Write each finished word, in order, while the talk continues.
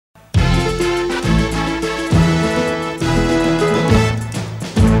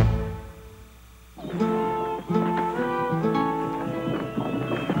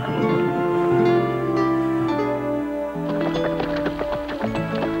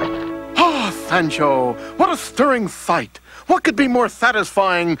Sancho, what a stirring sight. What could be more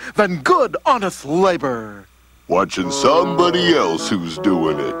satisfying than good, honest labor? Watching somebody else who's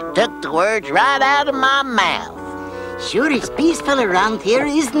doing it. Took the words right out of my mouth. Sure is peaceful around here,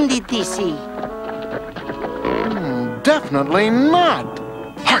 isn't it, DC? Definitely not.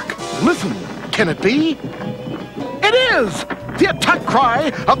 Hark! Listen! Can it be? It is! The attack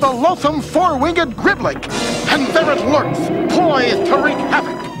cry of the loathsome four-winged Griblick! And there it lurks, poised to wreak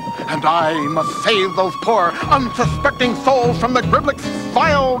havoc! And I must save those poor, unsuspecting souls from the Griblick's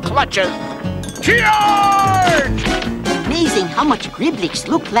vile clutches! Charge! Amazing how much Griblicks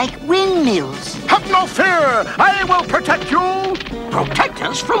look like windmills. Have no fear! I will protect you! Protect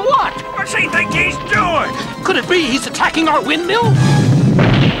us from what? What's he think he's doing? Could it be he's attacking our windmill?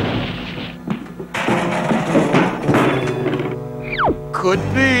 Could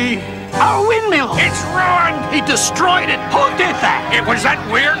be. Our windmill! It's ruined! He destroyed it! Who did that? It was that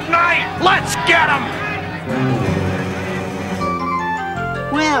weird night! Let's get him!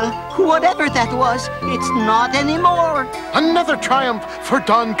 Well, whatever that was, it's not anymore. Another triumph for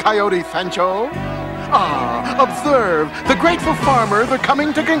Don Coyote, Sancho. Ah, observe, the grateful farmers are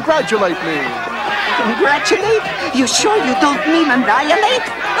coming to congratulate me. Congratulate? You sure you don't mean annihilate?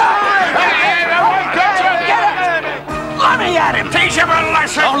 Let me at him! Teach him a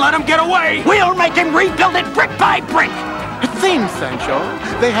lesson! Don't let him get away! We'll make him rebuild it brick by brick! It seems, Sancho,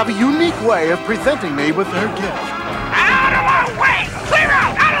 they have a unique way of presenting me with their gift. Out of the way! Clear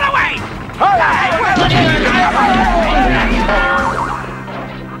out! Out of the way!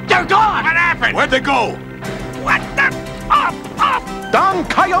 They're gone! What happened? Where'd they go? What the? Up! Don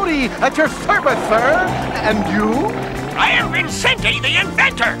Coyote at your service, sir. And you? I am Vincente, the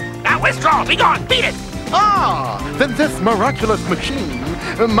inventor! Now withdraw! Be gone! Beat it! Ah, then this miraculous machine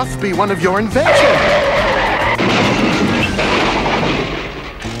must be one of your inventions.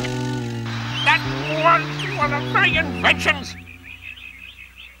 That was one of my inventions!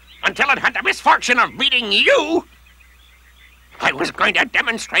 Until it had the misfortune of meeting you! I was going to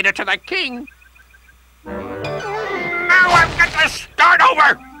demonstrate it to the king. Now I've got to start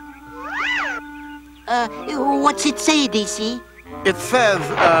over! What's it say, DC? It says,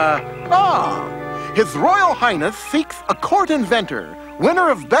 His Royal Highness seeks a court inventor. Winner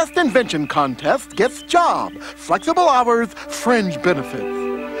of Best Invention Contest gets job. Flexible hours, fringe benefits.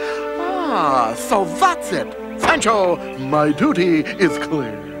 Ah, so that's it. Sancho, my duty is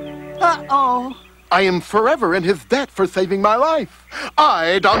clear. Uh-oh. I am forever in his debt for saving my life.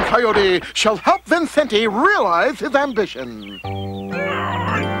 I, Don Coyote, shall help Vincente realize his ambition.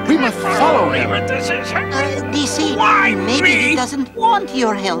 We must follow him. DC, Why maybe me? he doesn't want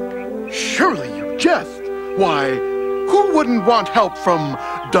your help. Surely you jest. Why, who wouldn't want help from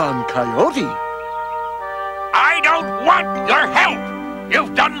Don Coyote? I don't want your help!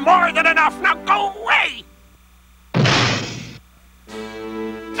 You've done more than enough! Now go away!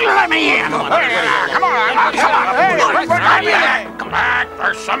 Let me in! Come on! Come back!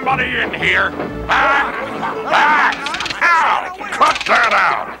 There's somebody in here! Back! Ow! Cut that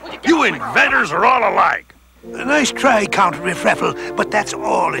out! You inventors are all alike! A nice try, Count Riffraffle, but that's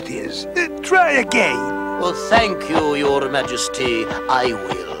all it is. Try again. Well, thank you, Your Majesty. I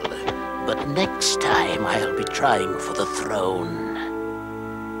will. But next time I'll be trying for the throne.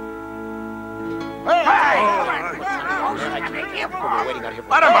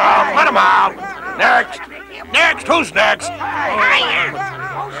 Let him out! Let him out! Next! Next! Who's next?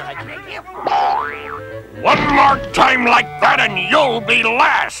 One more time like that and you'll be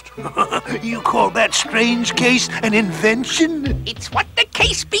last! You call that strange case an invention? It's what the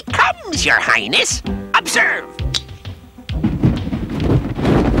case becomes, Your Highness. Observe!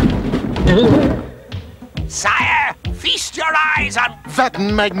 Sire, feast your eyes on... That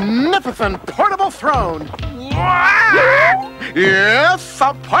magnificent portable throne. What? Yes,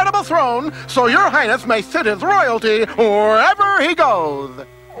 a portable throne, so your highness may sit his royalty wherever he goes.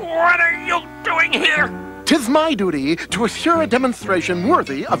 What are you doing here? 'Tis my duty to assure a demonstration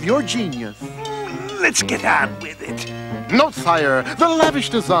worthy of your genius. Let's get on with it. Note, sire, the lavish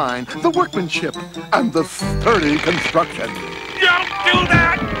design, the workmanship, and the sturdy construction. Don't do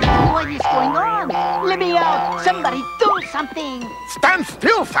that! What is going on? Let me out! Somebody do something! Stand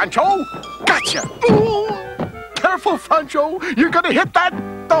still, Sancho! Gotcha! Careful, Sancho! You're gonna hit that...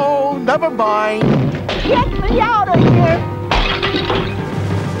 Oh, never mind. Get me out of here!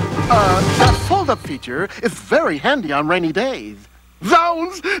 That fold-up feature is very handy on rainy days.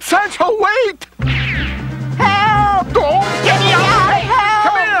 Zounds! Sancho, wait! Help! Oh, Get me out! Help!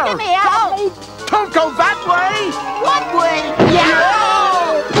 Come here! Get me out! Don't go that way! What way? Yeah!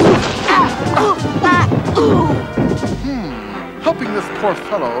 Helping the this poor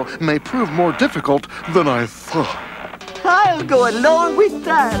fellow may prove more difficult than I thought. I'll go along with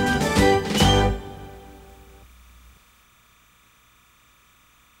that.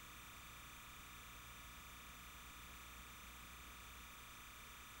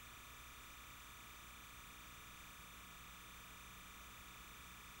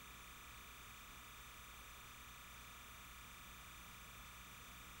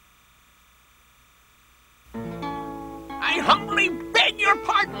 I humbly beg your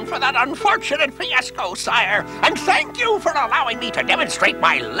pardon for that unfortunate fiasco, sire, and thank you for allowing me to demonstrate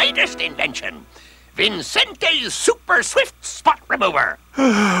my latest invention, Vincente's Super Swift Spot Remover.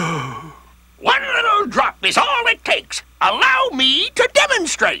 One little drop is all it takes. Allow me to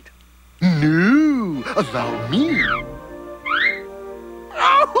demonstrate. No, allow me.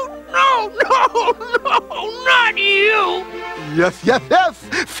 Oh, no, not you. Yes, yes, yes.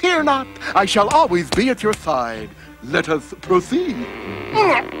 Fear not. I shall always be at your side. Let us proceed.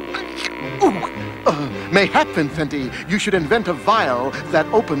 Mayhap, Vincenti, you should invent a vial that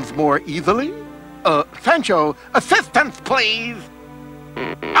opens more easily. Sancho, assistance, please.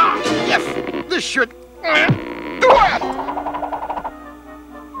 Ah, yes, this should do it.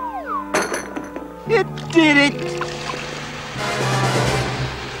 It did it.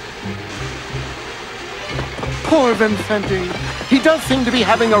 Poor Vincenti. He does seem to be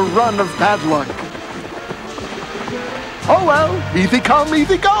having a run of bad luck. Oh well, easy come,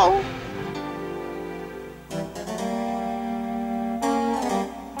 easy go.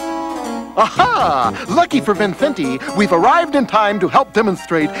 Aha! Lucky for Vincenti, we've arrived in time to help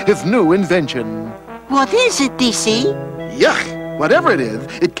demonstrate his new invention. What is it, DC? Yuck! Whatever it is,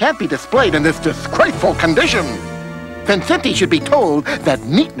 it can't be displayed in this disgraceful condition. Vincenti should be told that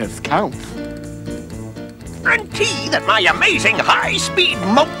neatness counts. Guarantee that my amazing high-speed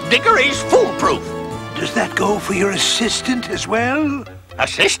moat digger is foolproof. Does that go for your assistant as well?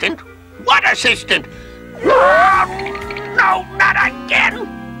 Assistant? What assistant? No, not again!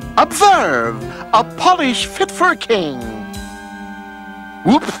 Observe! A polish fit for a king.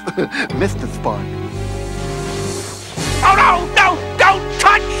 Whoops! Missed the spot. Oh, no! Don't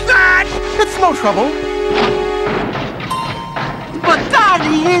touch that! It's no trouble. But there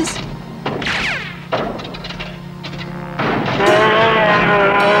he is.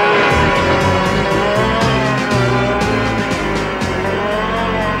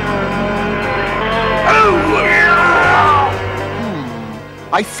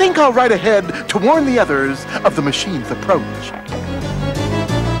 I think I'll ride ahead to warn the others of the machine's approach.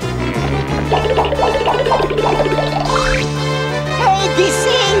 Hey, DC,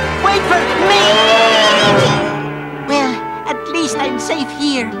 wait for me! Well, at least I'm safe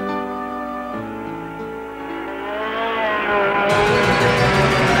here.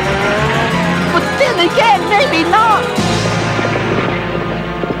 But then again, maybe not.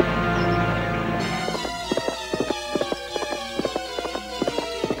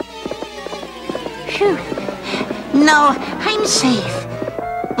 Phew. No, I'm safe.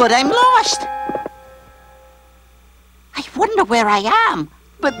 But I'm lost. I wonder where I am.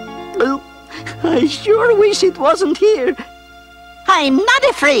 But, well, I sure wish it wasn't here. I'm not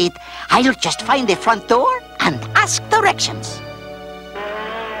afraid. I'll just find the front door and ask directions.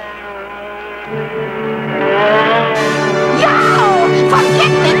 Yo!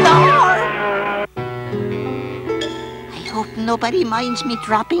 Forget the door! I hope nobody minds me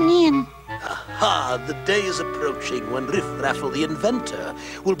dropping in. Aha, the day is approaching when Riff-Raffle the inventor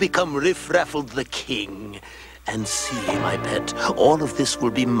will become Riff-Raffle the king. And see, my pet, all of this will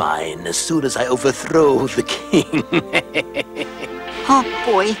be mine as soon as I overthrow the king. Oh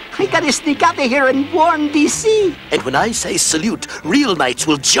boy, I gotta sneak out of here and warn DC. And when I say salute, real knights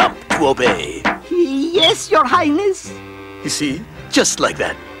will jump to obey. Yes, Your Highness. You see, just like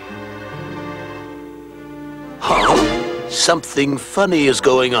that. Huh? Something funny is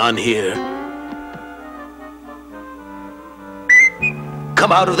going on here.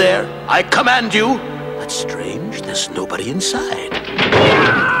 Come out of there! I command you! That's strange, there's nobody inside.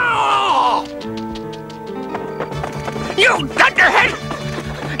 You dunderhead!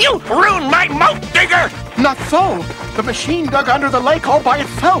 You ruined my moat digger! Not so. The machine dug under the lake all by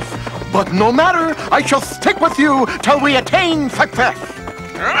itself. But no matter, I shall stick with you till we attain success.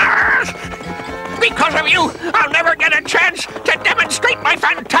 Because of you, I'll never get a chance to demonstrate my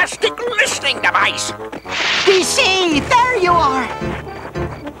fantastic listening device. DC, there you are.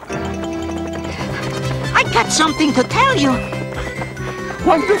 I got something to tell you.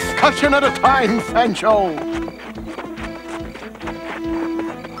 One discussion at a time, Sancho.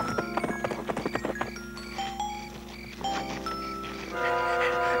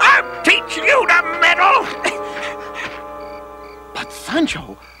 I'll teach you to meddle. But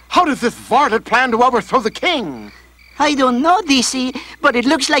Sancho, how does this varlet plan to overthrow the king? I don't know, DC, but it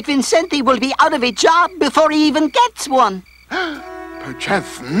looks like Vincente will be out of a job before he even gets one.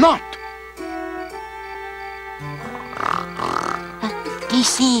 Perchance not.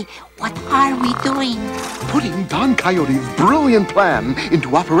 DC, what are we doing? Putting Don Coyote's brilliant plan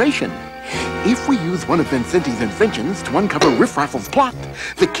into operation. If we use one of Vincente's inventions to uncover Riff Raffle's plot,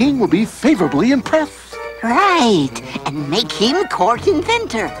 the king will be favorably impressed. Right, and make him court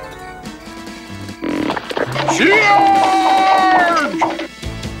inventor. Charge!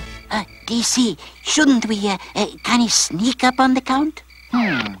 DC, shouldn't we kind of sneak up on the count?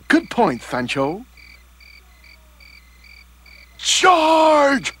 Good point, Sancho.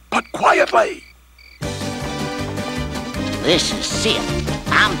 Charge! But quietly! This is it.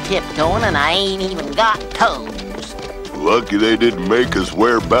 I'm tiptoeing and I ain't even got toes. Lucky they didn't make us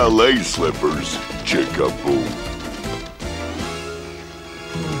wear ballet slippers. Chickaboo.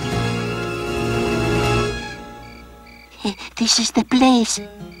 This is the place.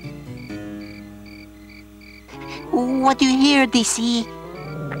 What do you hear, DC?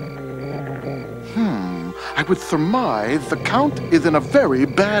 I would surmise the Count is in a very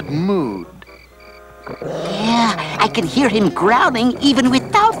bad mood. Yeah, I can hear him growling even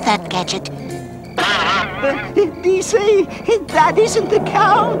without that gadget. DC, that isn't the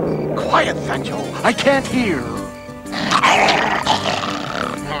Count. Quiet, Sancho. I can't hear.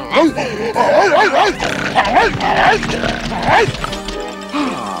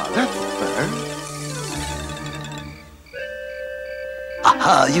 That's better.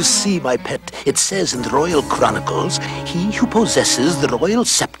 Aha, you see, my pet, it says in the Royal Chronicles, he who possesses the royal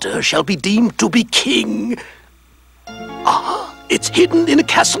scepter shall be deemed to be king. Ah, it's hidden in a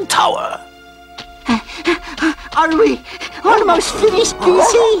castle tower. Are we almost finished,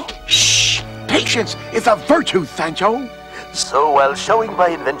 DC? Shh! Patience is a virtue, Sancho. So while showing my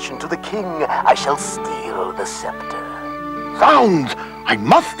invention to the king, I shall steal the scepter. Sounds! I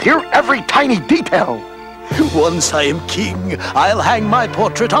must hear every tiny detail. Once I am king, I'll hang my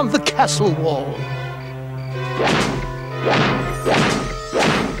portrait on the castle wall.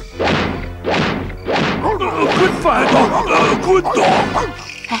 Good fight. Good dog.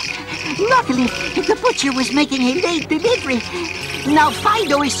 Luckily, the butcher was making a late delivery. Now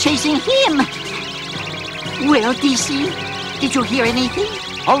Fido is chasing him. Well, DC, did you hear anything?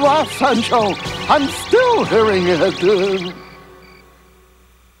 Alas, Sancho, I'm still hearing it.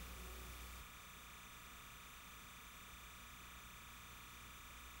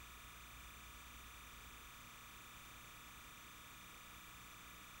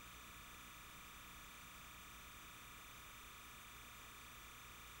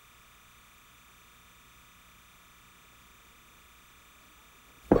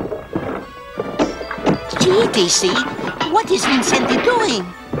 Gee, DC, what is Vincente doing?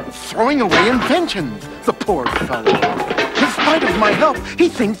 Throwing away inventions, the poor fellow. In spite of my help, he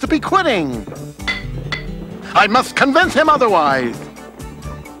seems to be quitting. I must convince him otherwise.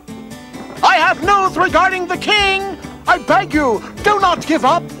 I have news regarding the king. I beg you, do not give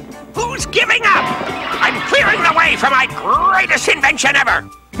up. Who's giving up? I'm clearing the way for my greatest invention ever.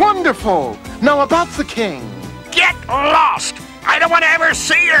 Wonderful. Now about the king. Get lost. I don't want to ever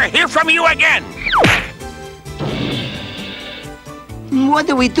see or hear from you again. What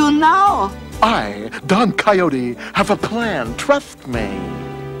do we do now? I, Don Coyote, have a plan. Trust me.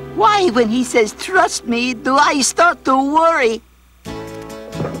 Why, when he says trust me, do I start to worry?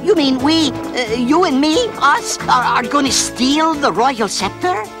 You mean we, you and me, us, are going to steal the royal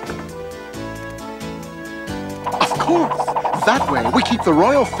scepter? Of course. That way we keep the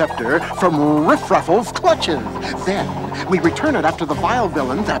royal scepter from Riff Raffle's clutches. Then we return it after the vile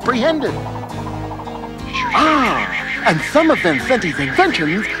villain's apprehended. Ah, and some of Vincente's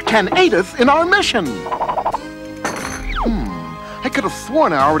inventions can aid us in our mission. I could have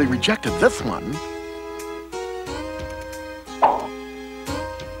sworn I already rejected this one.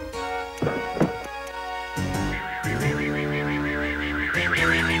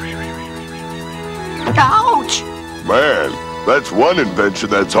 Ouch! Man, that's one invention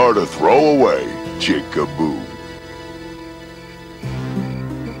that's hard to throw away. Chickaboo.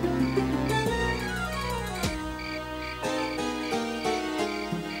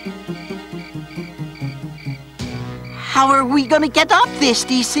 How are we gonna get up this,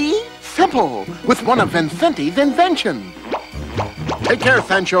 DC? Simple, with one of Vincente's inventions. Take care,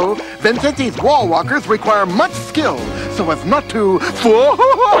 Sancho. Vincente's wall walkers require much skill, so as not to...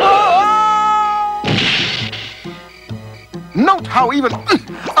 Note how even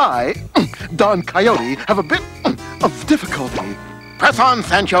I, Don Coyote, have a bit of difficulty. Press on,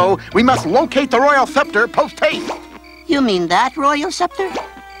 Sancho. We must locate the royal scepter post-haste. You mean that, Royal Scepter?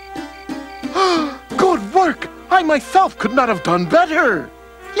 Good work! I myself could not have done better!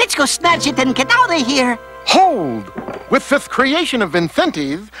 Let's go snatch it and get out of here! Hold! With this creation of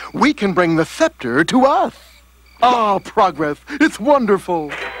Vincenti's, we can bring the scepter to us. Ah, progress! It's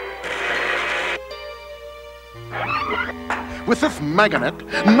wonderful! With this magnet,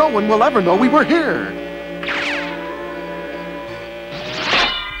 no one will ever know we were here.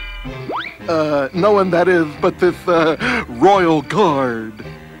 No one, that is, but this, royal guard.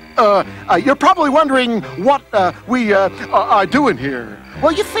 You're probably wondering what, we are doing here.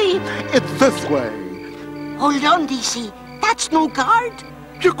 Well, you see, it's this way. Hold on, DC. That's no guard.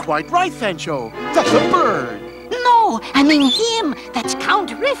 You're quite right, Sancho. That's a bird. No, I mean him. That's Count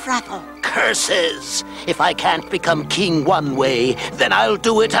Riffraffle. Curses! If I can't become king one way, then I'll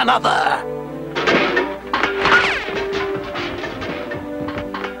do it another.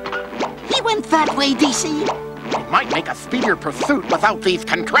 He went that way, DC. We might make a speedier pursuit without these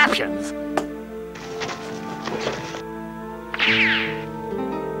contraptions.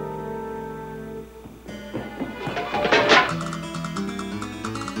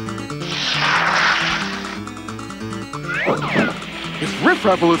 If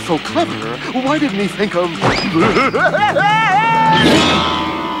Riffraffle is so clever, why didn't he think of...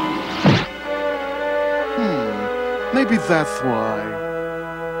 Maybe that's why.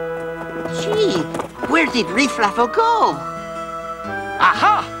 Gee, where did Riffraffle go?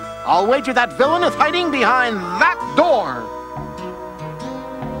 Aha! I'll wager that villain is hiding behind that door.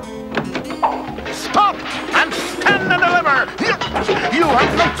 Stop and stand and deliver! You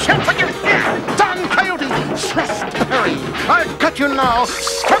have no chance against me! Don Coyote, thrust parry! I've got you now!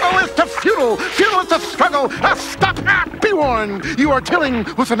 Struggle is to futile! Futile is to struggle! Stop! Be warned! You are dealing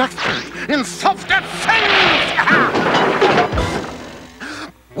with an expert in self-defense!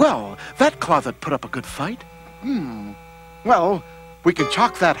 Well, that closet put up a good fight. Well, we can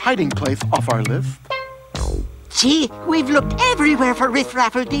chalk that hiding place off our list. Gee, we've looked everywhere for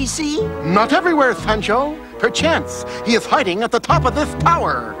Riffraffle, DC. Not everywhere, Sancho. Perchance, he is hiding at the top of this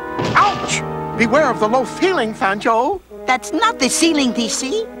tower. Ouch! Beware of the low ceiling, Sancho. That's not the ceiling,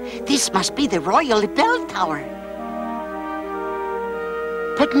 DC. This must be the Royal Bell Tower.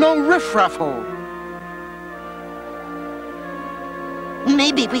 But no Riffraffle.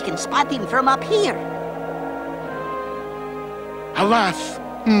 Maybe we can spot him from up here. Alas,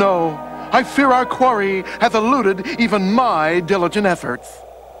 no. I fear our quarry has eluded even my diligent efforts.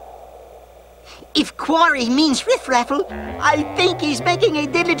 If quarry means Riffraffle, I think he's making a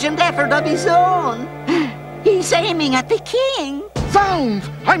diligent effort of his own. He's aiming at the king. Zounds!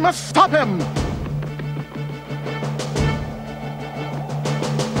 I must stop him!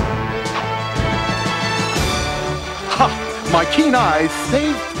 Ha! My keen eyes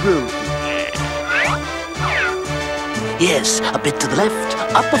saved through. Yes, a bit to the left,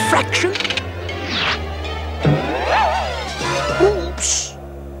 up a fraction. Oops.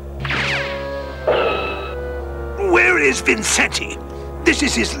 Where is Vincenti? This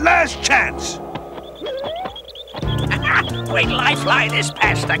is his last chance. Wait till I fly this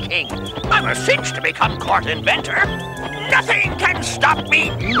past the king. I'm a cinch to become court inventor. Nothing can stop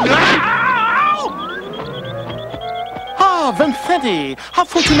me now! Ah, Vincenti! How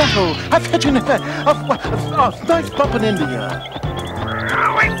fortunato! I've hit you in a nice bump in India.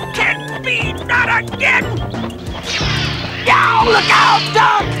 Oh, it can't be! Not again! Now, look out,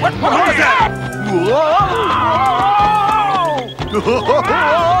 Doug! What was that? Whoa!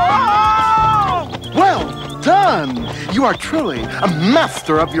 Well done! You are truly a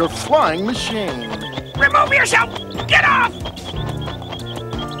master of your flying machine. Remove yourself! Get off!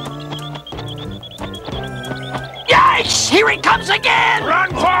 Yikes! Here he comes again! Run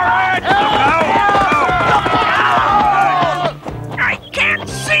for it! I can't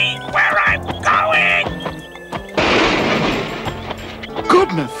see where I'm going!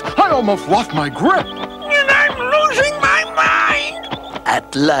 Goodness! I almost lost my grip! And I'm losing my mind!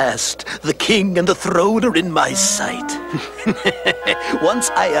 At last, the king and the throne are in my sight. Once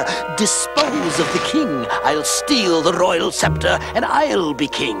I dispose of the king, I'll steal the royal scepter, and I'll be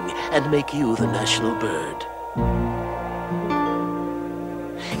king, and make you the national bird.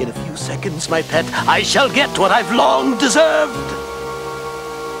 In a few seconds, my pet, I shall get what I've long deserved.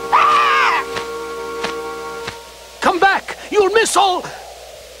 Ah! Come back! You'll miss all...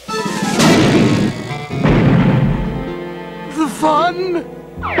 the fun!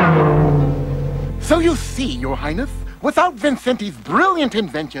 So you see, Your Highness, without Vincenti's brilliant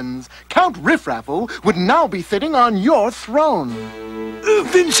inventions, Count Riffraffle would now be sitting on your throne.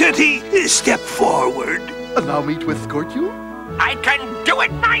 Vincenti, step forward. Allow me to escort you? I can do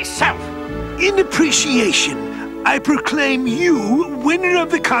it myself! In appreciation, I proclaim you winner of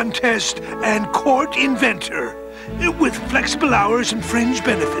the contest and court inventor, with flexible hours and fringe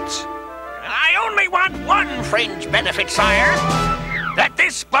benefits. I only want one fringe benefit, sire. That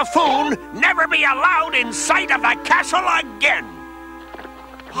this buffoon never be allowed in sight of the castle again.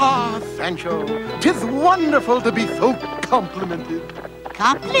 Ah, Sancho, 'tis wonderful to be so complimented.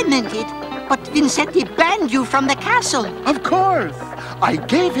 Complimented? But Vincenti banned you from the castle. Of course, I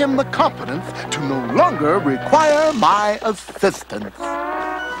gave him the confidence to no longer require my assistance.